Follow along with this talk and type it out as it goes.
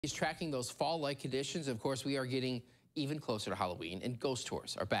Is tracking those fall-like conditions. Of course, we are getting even closer to Halloween, and ghost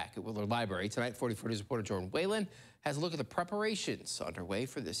tours are back at Willard Library. Tonight, 44 News reporter Jordan Whalen has a look at the preparations underway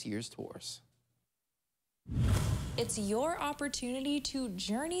for this year's tours. It's your opportunity to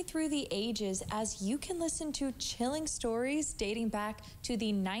journey through the ages as you can listen to chilling stories dating back to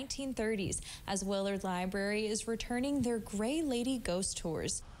the 1930s as Willard Library is returning their Gray Lady ghost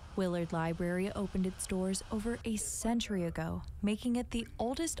tours. Willard Library opened its doors over a century ago, making it the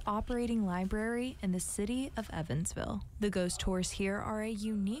oldest operating library in the city of Evansville. The ghost tours here are a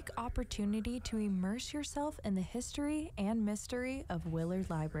unique opportunity to immerse yourself in the history and mystery of Willard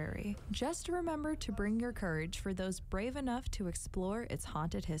Library. Just remember to bring your courage for those brave enough to explore its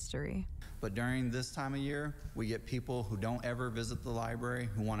haunted history. But during this time of year, we get people who don't ever visit the library,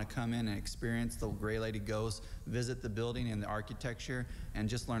 who want to come in and experience the Gray Lady ghosts, visit the building and the architecture, and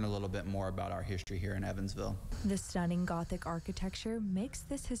just learn a little bit more about our history here in Evansville. The stunning Gothic architecture makes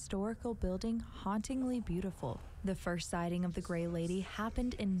this historical building hauntingly beautiful. The first sighting of the Gray Lady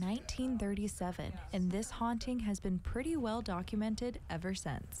happened in 1937, and this haunting has been pretty well documented ever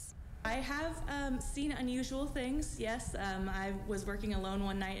since. I have seen unusual things, yes. I was working alone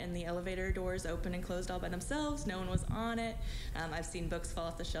one night and the elevator doors opened and closed all by themselves. No one was on it. I've seen books fall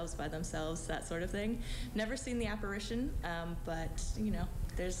off the shelves by themselves, that sort of thing. Never seen the apparition, but you know,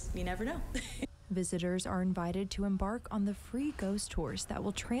 you never know. Visitors are invited to embark on the free ghost tours that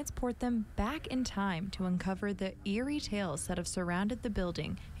will transport them back in time to uncover the eerie tales that have surrounded the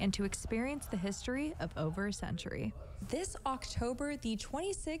building and to experience the history of over a century. This October, the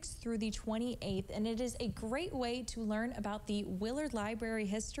 26th through the 28th, and it is a great way to learn about the Willard Library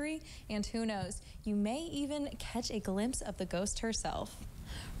history, and who knows, you may even catch a glimpse of the ghost herself.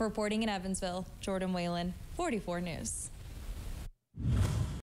 Reporting in Evansville, Jordan Whalen, 44 News.